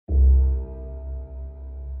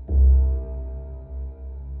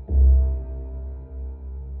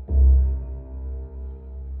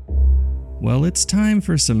Well, it's time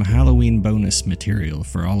for some Halloween bonus material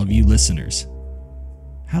for all of you listeners.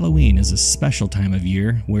 Halloween is a special time of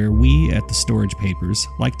year where we at the Storage Papers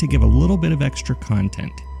like to give a little bit of extra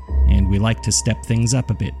content, and we like to step things up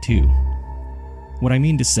a bit too. What I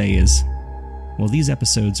mean to say is, well, these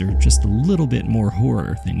episodes are just a little bit more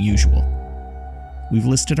horror than usual. We've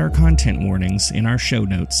listed our content warnings in our show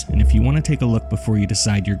notes, and if you want to take a look before you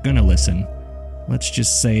decide you're gonna listen, let's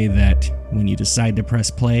just say that when you decide to press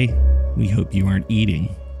play, we hope you aren't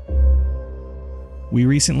eating. We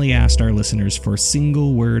recently asked our listeners for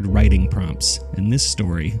single-word writing prompts, and this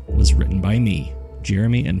story was written by me,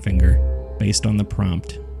 Jeremy Enfinger, based on the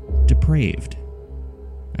prompt, Depraved.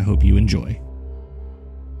 I hope you enjoy.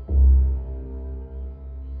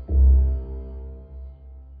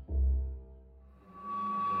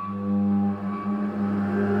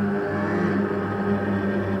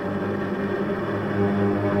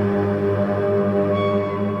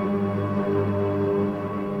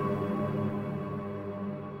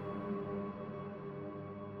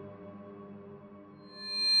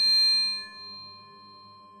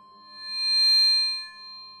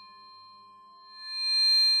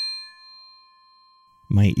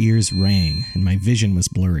 My ears rang and my vision was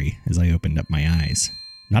blurry as I opened up my eyes,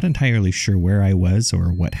 not entirely sure where I was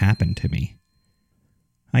or what happened to me.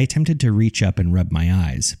 I attempted to reach up and rub my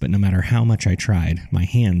eyes, but no matter how much I tried, my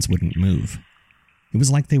hands wouldn't move. It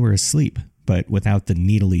was like they were asleep, but without the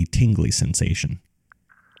needly, tingly sensation.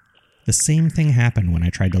 The same thing happened when I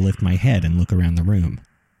tried to lift my head and look around the room.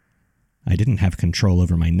 I didn't have control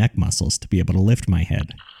over my neck muscles to be able to lift my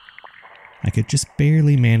head. I could just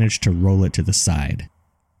barely manage to roll it to the side.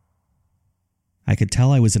 I could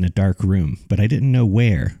tell I was in a dark room, but I didn't know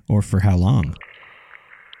where or for how long.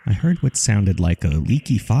 I heard what sounded like a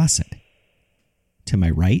leaky faucet. To my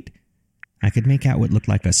right, I could make out what looked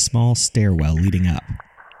like a small stairwell leading up.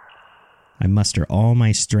 I muster all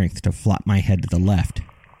my strength to flop my head to the left,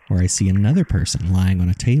 where I see another person lying on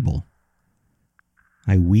a table.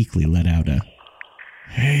 I weakly let out a,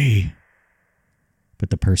 "Hey," but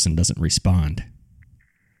the person doesn't respond.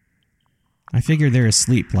 I figure they're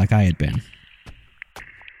asleep like I had been.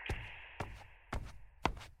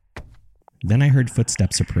 Then I heard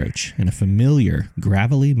footsteps approach and a familiar,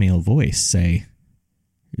 gravelly male voice say,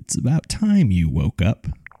 "It's about time you woke up.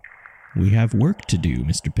 We have work to do,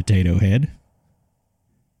 Mr. Potato Head."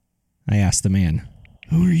 I asked the man,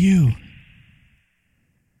 "Who are you?"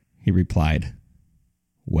 He replied,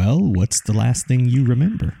 "Well, what's the last thing you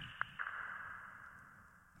remember?"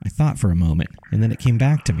 I thought for a moment, and then it came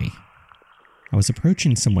back to me. I was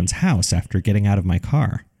approaching someone's house after getting out of my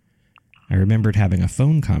car. I remembered having a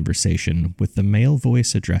phone conversation with the male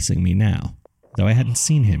voice addressing me now, though I hadn't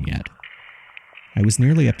seen him yet. I was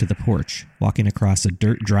nearly up to the porch, walking across a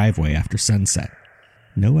dirt driveway after sunset.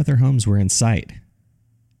 No other homes were in sight.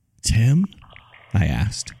 "Tim?" I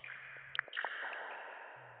asked.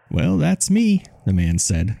 "Well, that's me," the man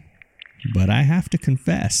said. "But I have to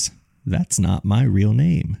confess, that's not my real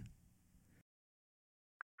name."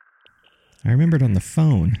 I remembered on the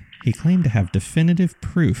phone, he claimed to have definitive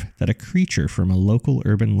proof that a creature from a local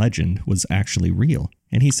urban legend was actually real,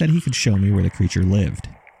 and he said he could show me where the creature lived.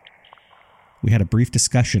 We had a brief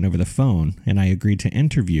discussion over the phone, and I agreed to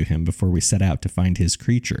interview him before we set out to find his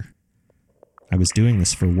creature. I was doing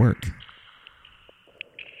this for work.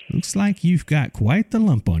 "Looks like you've got quite the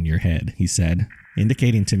lump on your head," he said,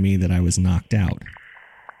 indicating to me that I was knocked out.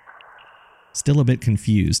 Still a bit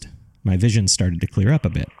confused, my vision started to clear up a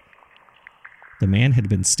bit. The man had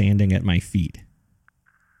been standing at my feet.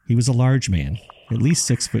 He was a large man, at least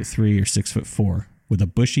 6'3" or 6'4", with a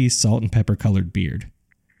bushy, salt and pepper colored beard.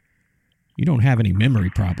 "You don't have any memory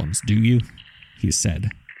problems, do you?" he said.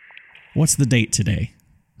 "What's the date today?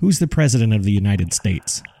 Who's the President of the United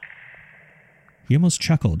States?" He almost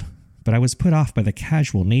chuckled, but I was put off by the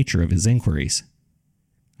casual nature of his inquiries.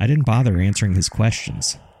 I didn't bother answering his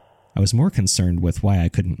questions. I was more concerned with why I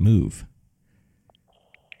couldn't move.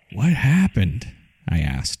 "What happened?" I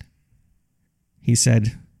asked. He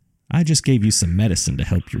said, "I just gave you some medicine to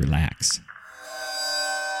help you relax."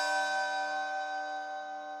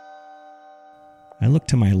 I looked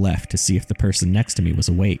to my left to see if the person next to me was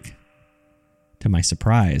awake. To my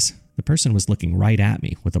surprise, the person was looking right at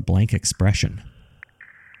me with a blank expression.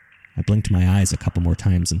 I blinked my eyes a couple more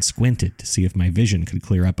times and squinted to see if my vision could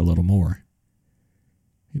clear up a little more.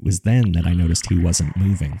 It was then that I noticed he wasn't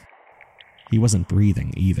moving. He wasn't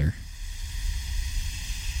breathing either.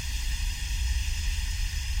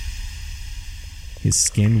 His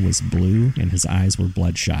skin was blue and his eyes were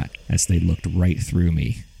bloodshot as they looked right through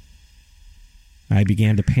me. I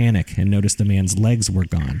began to panic and noticed the man's legs were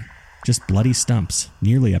gone, just bloody stumps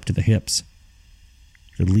nearly up to the hips.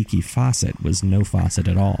 The leaky faucet was no faucet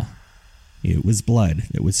at all. It was blood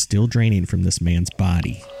that was still draining from this man's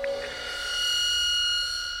body.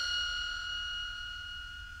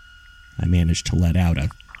 I managed to let out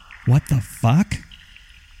a, "What the fuck?"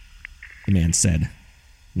 The man said,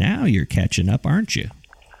 "Now you're catching up, aren't you?"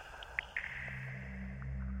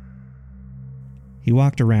 He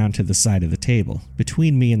walked around to the side of the table,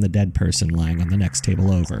 between me and the dead person lying on the next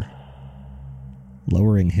table over.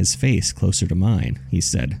 Lowering his face closer to mine, he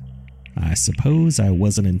said, "I suppose I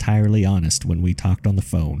wasn't entirely honest when we talked on the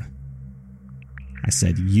phone." I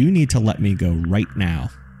said, "You need to let me go right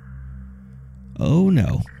now." "Oh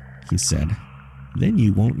no," he said, "then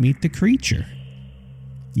you won't meet the creature.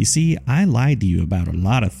 You see, I lied to you about a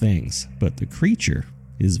lot of things, but the creature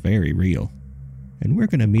is very real, and we're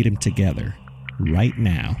going to meet him together right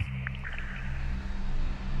now."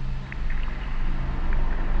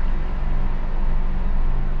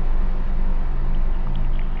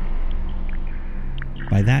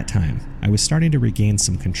 By that time, I was starting to regain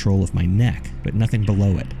some control of my neck, but nothing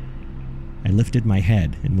below it. I lifted my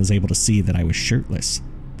head and was able to see that I was shirtless,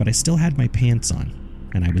 but I still had my pants on,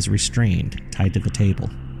 and I was restrained, tied to the table.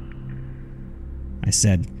 I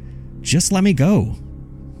said, "Just let me go."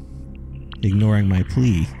 Ignoring my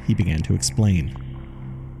plea, he began to explain.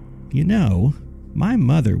 "You know, my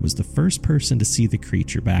mother was the first person to see the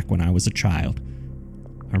creature back when I was a child.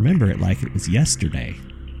 I remember it like it was yesterday,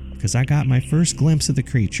 because I got my first glimpse of the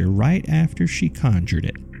creature right after she conjured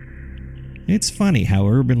it. It's funny how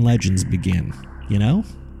urban legends begin, you know?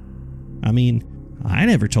 I mean, I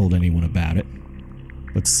never told anyone about it,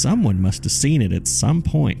 but someone must have seen it at some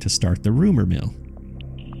point to start the rumor mill.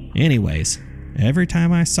 Anyways, every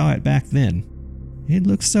time I saw it back then, it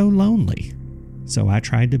looked so lonely, so I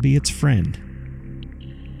tried to be its friend.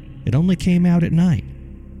 It only came out at night,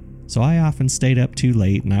 so I often stayed up too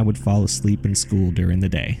late and I would fall asleep in school during the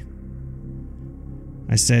day."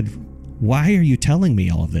 I said, "Why are you telling me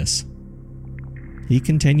all of this?" He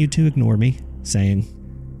continued to ignore me, saying,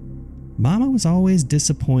 "Mama was always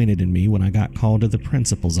disappointed in me when I got called to the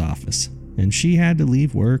principal's office, and she had to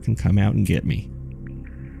leave work and come out and get me.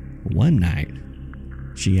 One night,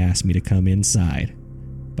 she asked me to come inside,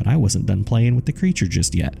 but I wasn't done playing with the creature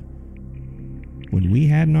just yet. When we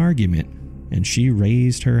had an argument, and she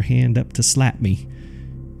raised her hand up to slap me,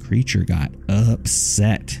 creature got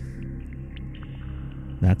upset.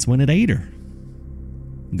 That's when it ate her.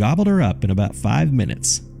 Gobbled her up in about 5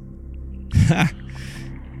 minutes. Ha!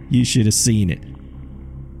 You should have seen it."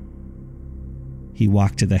 He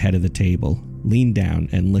walked to the head of the table, leaned down,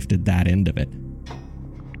 and lifted that end of it.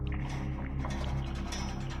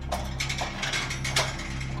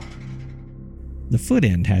 The foot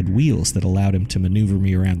end had wheels that allowed him to maneuver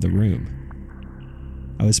me around the room.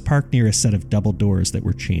 I was parked near a set of double doors that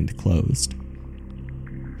were chained closed.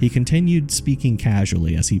 He continued speaking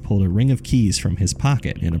casually as he pulled a ring of keys from his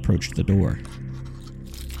pocket and approached the door.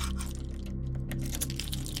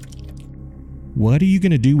 "What are you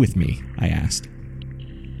going to do with me?" I asked.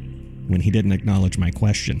 When he didn't acknowledge my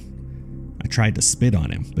question, I tried to spit on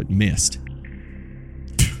him, but missed.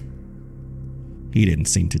 He didn't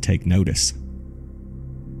seem to take notice.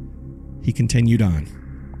 He continued on.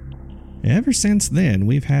 "Ever since then,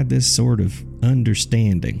 we've had this sort of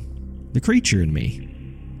understanding. The creature and me.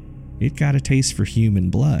 It got a taste for human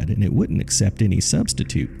blood, and it wouldn't accept any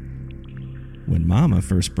substitute. When Mama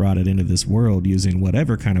first brought it into this world using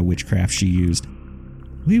whatever kind of witchcraft she used,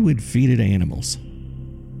 we would feed it animals.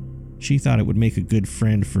 She thought it would make a good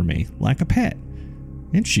friend for me, like a pet,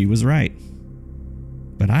 and she was right.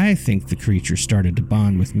 But I think the creature started to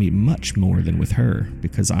bond with me much more than with her,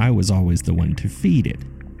 because I was always the one to feed it.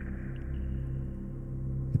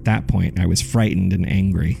 At that point, I was frightened and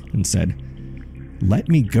angry and said, 'Let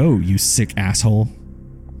me go, you sick asshole.'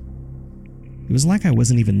 It was like I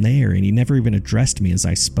wasn't even there, and he never even addressed me as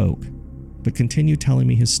I spoke, but continued telling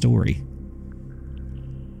me his story.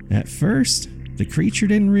 At first, the creature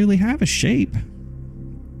didn't really have a shape.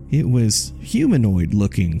 It was humanoid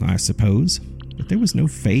looking, I suppose, but there was no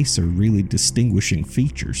face or really distinguishing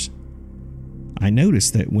features. I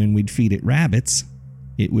noticed that when we'd feed it rabbits,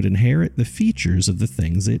 it would inherit the features of the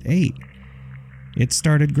things it ate. It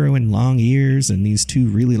started growing long ears and these 2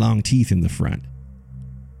 really long teeth in the front.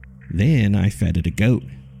 Then I fed it a goat,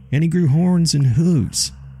 and he grew horns and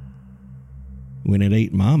hooves. When it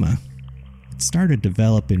ate Mama, it started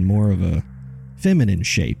developing more of a feminine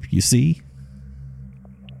shape, you see?"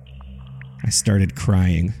 I started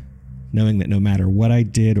crying, knowing that no matter what I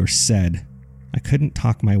did or said, I couldn't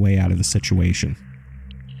talk my way out of the situation.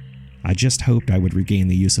 I just hoped I would regain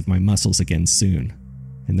the use of my muscles again soon,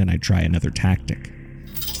 and then I'd try another tactic.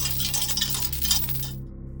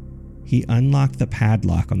 He unlocked the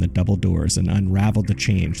padlock on the double doors and unraveled the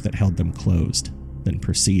chains that held them closed, then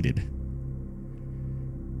proceeded.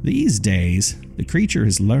 These days, the creature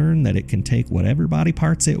has learned that it can take whatever body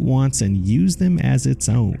parts it wants and use them as its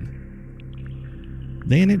own.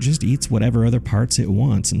 Then it just eats whatever other parts it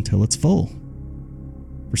wants until it's full.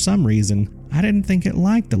 For some reason, I didn't think it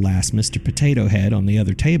liked the last Mr. Potato Head on the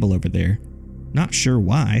other table over there. Not sure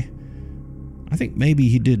why. I think maybe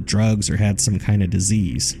he did drugs or had some kind of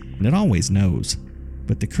disease, and it always knows.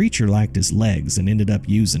 But the creature liked his legs and ended up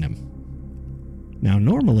using him. Now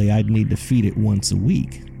normally I'd need to feed it once a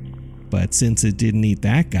week, but since it didn't eat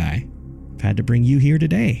that guy, I've had to bring you here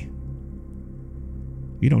today.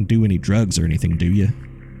 You don't do any drugs or anything, do you?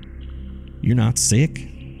 You're not sick?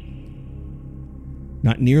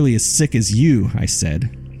 Not nearly as sick as you, I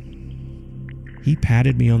said. He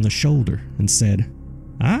patted me on the shoulder and said,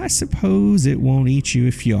 I suppose it won't eat you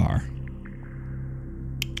if you are.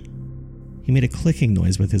 He made a clicking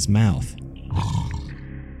noise with his mouth.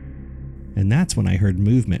 And that's when I heard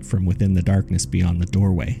movement from within the darkness beyond the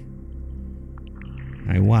doorway.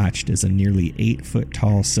 I watched as a nearly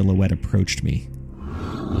 8-foot-tall silhouette approached me.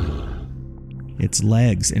 Its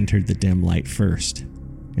legs entered the dim light first,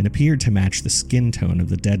 and appeared to match the skin tone of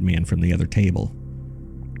the dead man from the other table.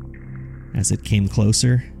 As it came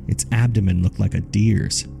closer, its abdomen looked like a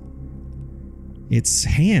deer's. Its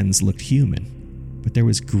hands looked human, but there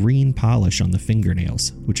was green polish on the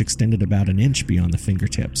fingernails, which extended about an inch beyond the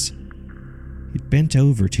fingertips. It bent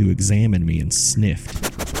over to examine me and sniffed.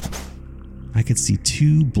 I could see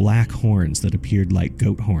 2 black horns that appeared like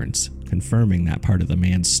goat horns, confirming that part of the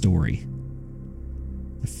man's story.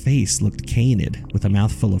 The face looked canid, with a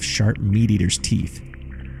mouthful of sharp meat-eater's teeth,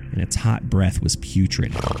 and its hot breath was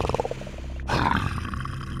putrid.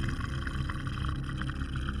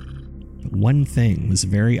 But one thing was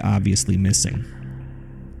very obviously missing.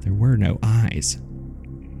 There were no eyes.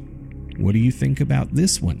 What do you think about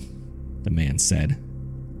this one? The man said.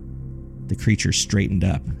 The creature straightened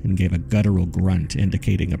up and gave a guttural grunt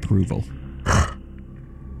indicating approval.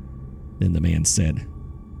 Then the man said,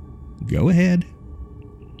 Go ahead.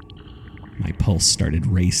 My pulse started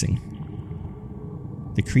racing.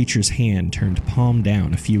 The creature's hand turned palm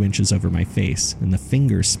down a few inches over my face, and the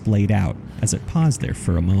fingers splayed out as it paused there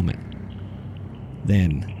for a moment.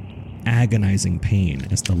 Then, agonizing pain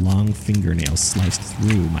as the long fingernails sliced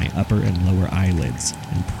through my upper and lower eyelids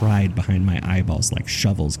and pried behind my eyeballs like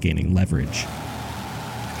shovels gaining leverage.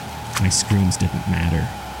 My screams didn't matter.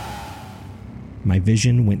 My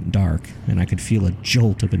vision went dark, and I could feel a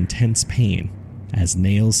jolt of intense pain as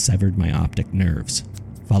nails severed my optic nerves,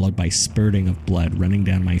 followed by spurting of blood running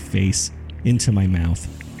down my face, into my mouth,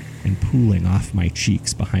 and pooling off my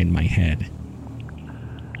cheeks behind my head.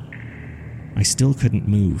 I still couldn't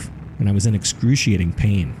move, and I was in excruciating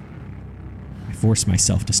pain. I forced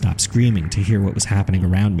myself to stop screaming to hear what was happening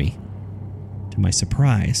around me. To my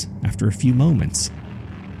surprise, after a few moments,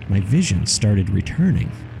 my vision started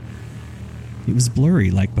returning. It was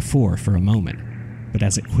blurry like before for a moment, but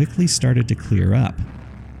as it quickly started to clear up,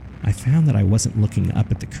 I found that I wasn't looking up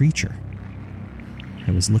at the creature.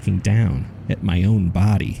 I was looking down at my own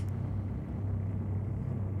body.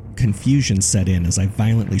 Confusion set in as I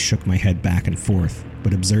violently shook my head back and forth,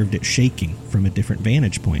 but observed it shaking from a different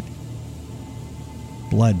vantage point.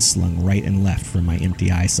 Blood slung right and left from my empty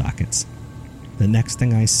eye sockets. The next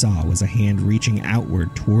thing I saw was a hand reaching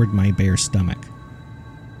outward toward my bare stomach.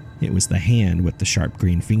 It was the hand with the sharp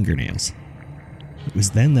green fingernails. It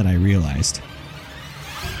was then that I realized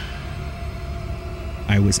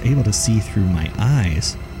I was able to see through my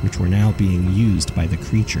eyes, which were now being used by the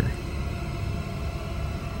creature.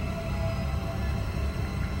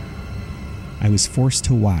 I was forced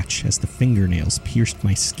to watch as the fingernails pierced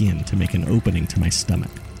my skin to make an opening to my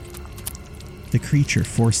stomach. The creature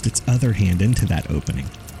forced its other hand into that opening.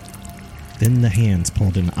 Then the hands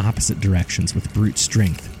pulled in opposite directions with brute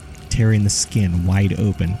strength, tearing the skin wide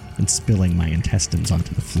open and spilling my intestines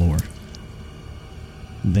onto the floor.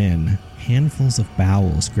 Then, handfuls of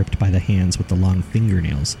bowels gripped by the hands with the long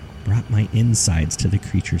fingernails brought my insides to the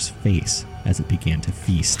creature's face as it began to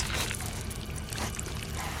feast.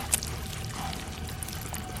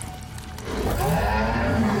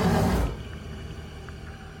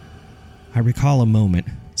 I recall a moment,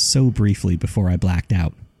 so briefly before I blacked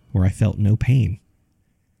out, where I felt no pain.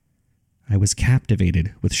 I was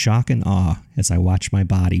captivated with shock and awe as I watched my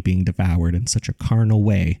body being devoured in such a carnal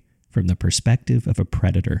way from the perspective of a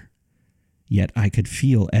predator. Yet I could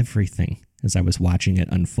feel everything as I was watching it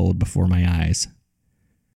unfold before my eyes,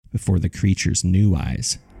 before the creature's new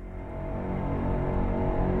eyes.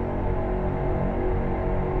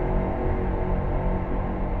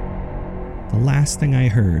 The last thing I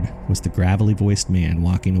heard was the gravelly-voiced man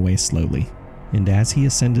walking away slowly, and as he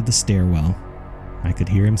ascended the stairwell, I could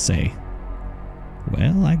hear him say,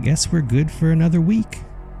 "Well, I guess we're good for another week,"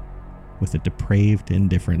 with a depraved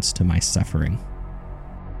indifference to my suffering.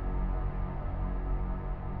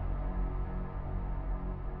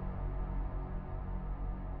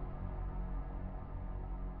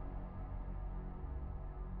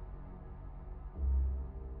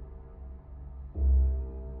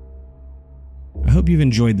 I hope you've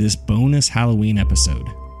enjoyed this bonus Halloween episode.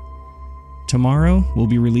 Tomorrow, we'll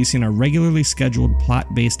be releasing our regularly scheduled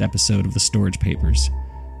plot-based episode of The Storage Papers,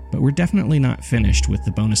 but we're definitely not finished with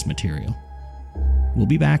the bonus material. We'll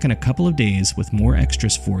be back in a couple of days with more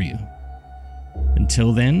extras for you.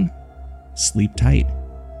 Until then, sleep tight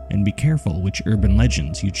and be careful which urban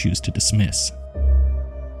legends you choose to dismiss.